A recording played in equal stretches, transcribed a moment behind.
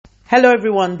Hello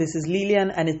everyone, this is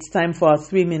Lillian and it's time for our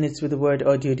 3 minutes with the word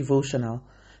audio devotional.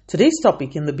 Today's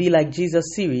topic in the Be Like Jesus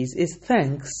series is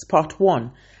Thanks Part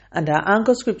 1, and our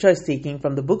anchor scripture is taken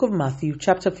from the book of Matthew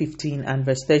chapter 15 and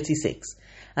verse 36.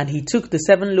 And he took the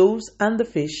 7 loaves and the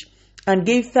fish and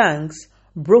gave thanks,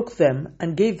 broke them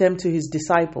and gave them to his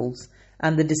disciples,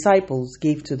 and the disciples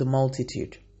gave to the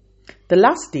multitude. The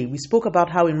last day we spoke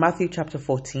about how in Matthew chapter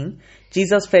 14,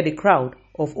 Jesus fed a crowd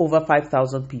of over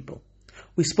 5,000 people.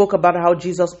 We spoke about how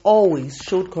Jesus always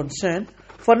showed concern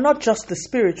for not just the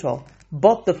spiritual,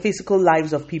 but the physical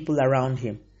lives of people around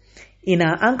him. In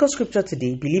our anchor scripture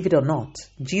today, believe it or not,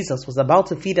 Jesus was about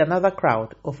to feed another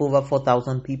crowd of over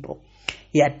 4,000 people.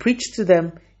 He had preached to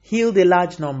them, healed a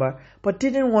large number, but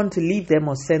didn't want to leave them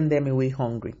or send them away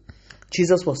hungry.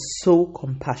 Jesus was so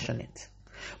compassionate.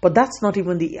 But that's not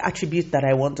even the attribute that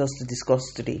I want us to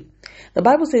discuss today. The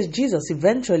Bible says Jesus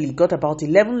eventually got about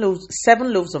 7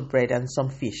 loaves of bread and some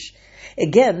fish.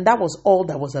 Again, that was all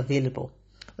that was available.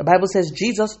 The Bible says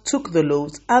Jesus took the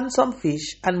loaves and some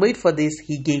fish, and wait for this,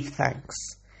 he gave thanks.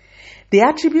 The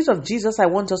attribute of Jesus I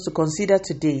want us to consider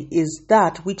today is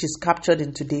that which is captured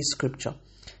in today's scripture.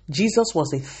 Jesus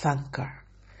was a thanker.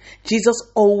 Jesus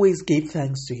always gave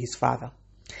thanks to his Father.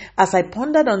 As I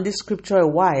pondered on this scripture a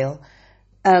while,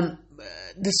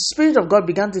 the Spirit of God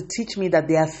began to teach me that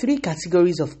there are 3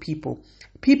 categories of people.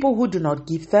 People who do not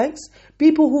give thanks,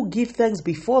 people who give thanks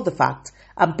before the fact,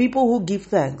 and people who give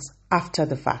thanks after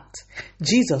the fact.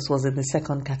 Jesus was in the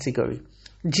second category.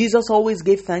 Jesus always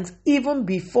gave thanks even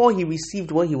before he received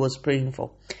what he was praying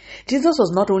for. Jesus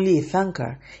was not only a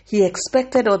thanker, he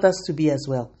expected others to be as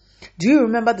well. Do you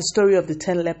remember the story of the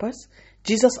 10 lepers?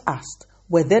 Jesus asked,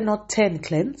 were there not 10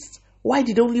 cleansed? Why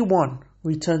did only one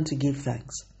return to give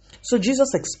thanks? So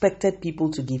Jesus expected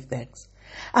people to give thanks.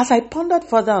 As I pondered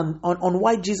further on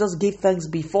why Jesus gave thanks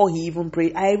before he even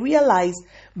prayed, I realized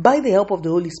by the help of the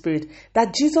Holy Spirit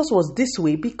that Jesus was this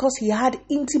way because he had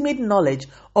intimate knowledge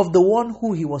of the one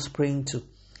who he was praying to.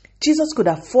 Jesus could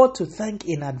afford to thank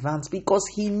in advance because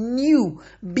he knew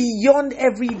beyond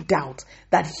every doubt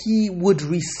that he would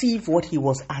receive what he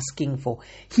was asking for.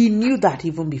 He knew that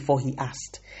even before he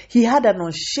asked. He had an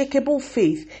unshakable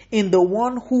faith in the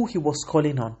one who he was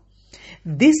calling on.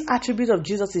 This attribute of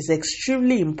Jesus is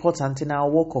extremely important in our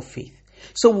walk of faith.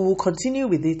 So we will continue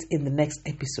with it in the next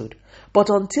episode. But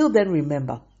until then,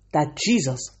 remember that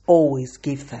Jesus always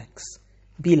gave thanks.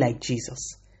 Be like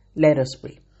Jesus. Let us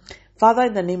pray. Father,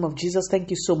 in the name of Jesus, thank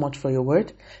you so much for your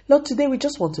word. Lord, today we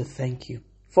just want to thank you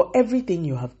for everything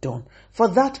you have done, for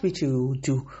that which you will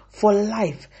do, for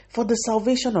life, for the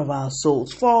salvation of our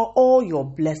souls, for all your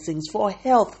blessings, for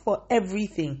health, for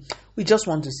everything. We just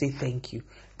want to say thank you.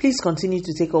 Please continue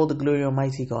to take all the glory,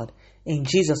 Almighty God. In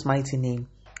Jesus' mighty name,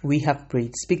 we have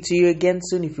prayed. Speak to you again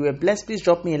soon. If you were blessed, please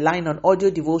drop me a line on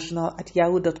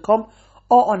audiodevotional@yahoo.com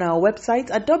or on our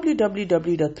website at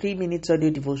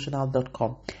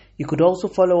www.3minutesaudiodevotional.com. You could also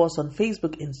follow us on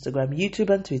Facebook, Instagram,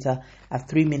 YouTube, and Twitter at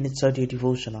 3 Minutes Audio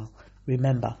Devotional.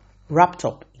 Remember, wrapped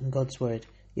up in God's Word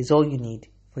is all you need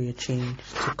for your change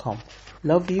to come.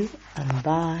 Love you and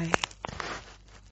bye.